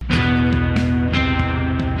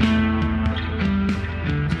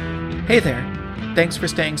Hey there. Thanks for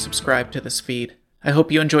staying subscribed to this feed. I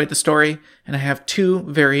hope you enjoyed the story, and I have two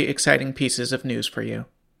very exciting pieces of news for you.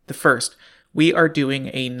 The first, we are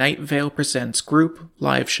doing a Night Vale Presents group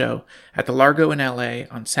live show at the Largo in LA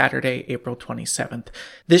on Saturday, April 27th.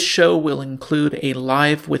 This show will include a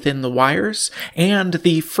live Within the Wires and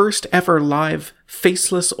the first ever live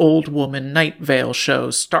Faceless Old Woman Night Vale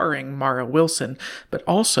show starring Mara Wilson, but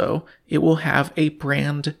also it will have a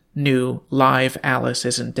brand new live Alice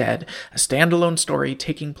Isn't Dead, a standalone story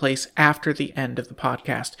taking place after the end of the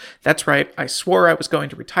podcast. That's right, I swore I was going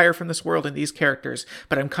to retire from this world and these characters,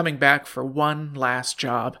 but I'm coming back for one last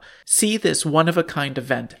job. See this one-of-a-kind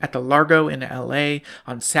event at the Largo in LA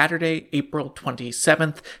on Saturday, April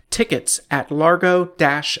 27th. Tickets at largo-la.com.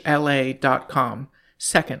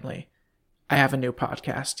 Secondly, I have a new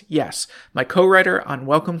podcast. Yes, my co-writer on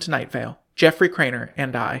Welcome to Night Vale, Jeffrey Craner,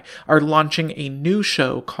 and I are launching a new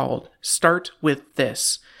show called Start With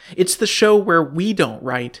This. It's the show where we don't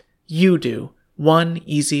write, you do, one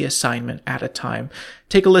easy assignment at a time.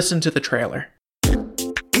 Take a listen to the trailer.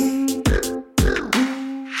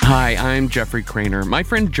 Hi, I'm Jeffrey Craner. My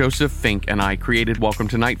friend Joseph Fink and I created Welcome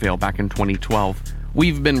to Night Vale back in 2012.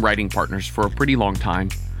 We've been writing partners for a pretty long time.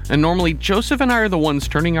 And normally, Joseph and I are the ones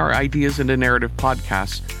turning our ideas into narrative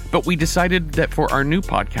podcasts, but we decided that for our new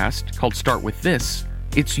podcast, called Start With This,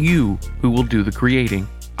 it's you who will do the creating.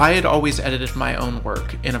 I had always edited my own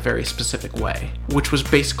work in a very specific way, which was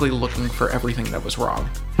basically looking for everything that was wrong.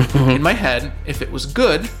 In my head, if it was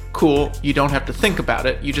good, cool, you don't have to think about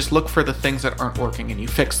it, you just look for the things that aren't working and you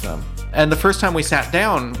fix them. And the first time we sat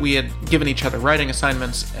down, we had given each other writing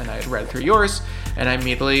assignments, and I had read through yours, and I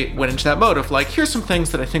immediately went into that mode of like, here's some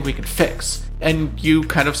things that I think we could fix. And you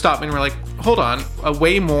kind of stopped me and were like, hold on, a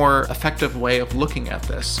way more effective way of looking at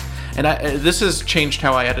this. And this has changed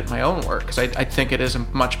how I edit my own work, because I think it is a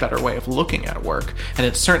much better way of looking at work, and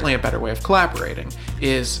it's certainly a better way of collaborating,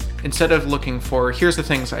 is instead of looking for, here's the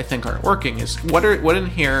things I think aren't working, is what in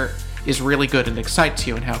here is really good and excites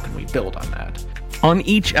you, and how can we build on that? On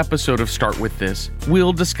each episode of Start With This,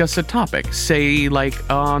 we'll discuss a topic, say like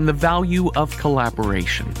on the value of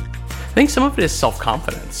collaboration. I think some of it is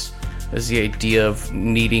self-confidence. Is the idea of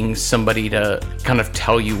needing somebody to kind of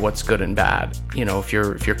tell you what's good and bad. You know, if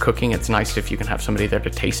you're cooking, it's nice if you can have somebody there to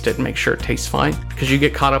taste it and make sure it tastes fine, because you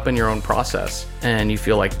get caught up in your own process and you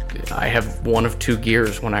feel like I have one of two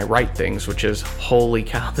gears when I write things, which is, holy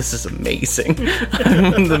cow, this is amazing.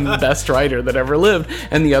 I'm the best writer that ever lived.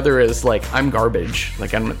 And the other is like, I'm garbage.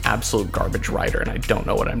 Like, I'm an absolute garbage writer and I don't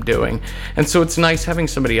know what I'm doing. And so it's nice having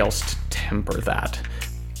somebody else to temper that.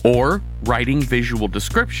 Or writing visual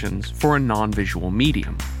descriptions for a non-visual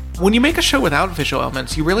medium. When you make a show without visual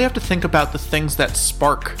elements, you really have to think about the things that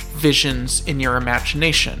spark visions in your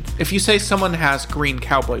imagination. If you say someone has green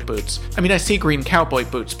cowboy boots, I mean, I see green cowboy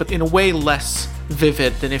boots, but in a way less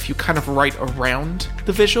vivid than if you kind of write around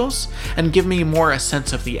the visuals and give me more a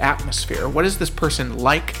sense of the atmosphere. What is this person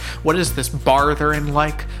like? What is this bar they're in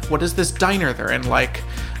like? What is this diner they're in like?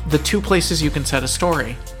 The two places you can set a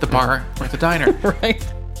story, the bar or the diner. Right.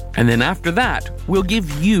 And then after that, we'll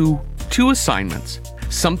give you two assignments,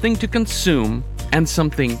 something to consume and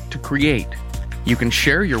something to create. You can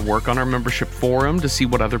share your work on our membership forum to see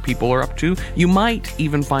what other people are up to. You might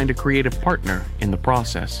even find a creative partner in the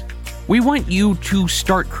process. We want you to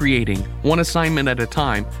start creating one assignment at a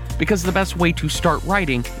time, because the best way to start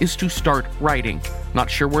writing is to start writing.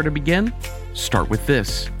 Not sure where to begin? Start with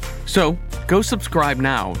this. So, go subscribe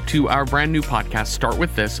now to our brand new podcast, Start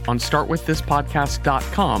With This, on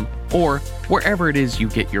startwiththispodcast.com or wherever it is you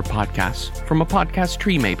get your podcasts, from a podcast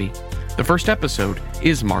tree maybe. The first episode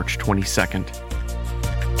is March 22nd.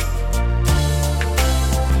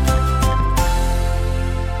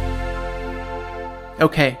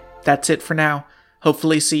 Okay, that's it for now.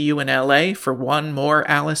 Hopefully see you in LA for one more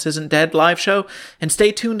Alice Isn't Dead live show, and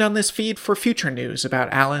stay tuned on this feed for future news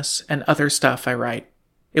about Alice and other stuff I write.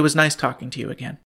 It was nice talking to you again.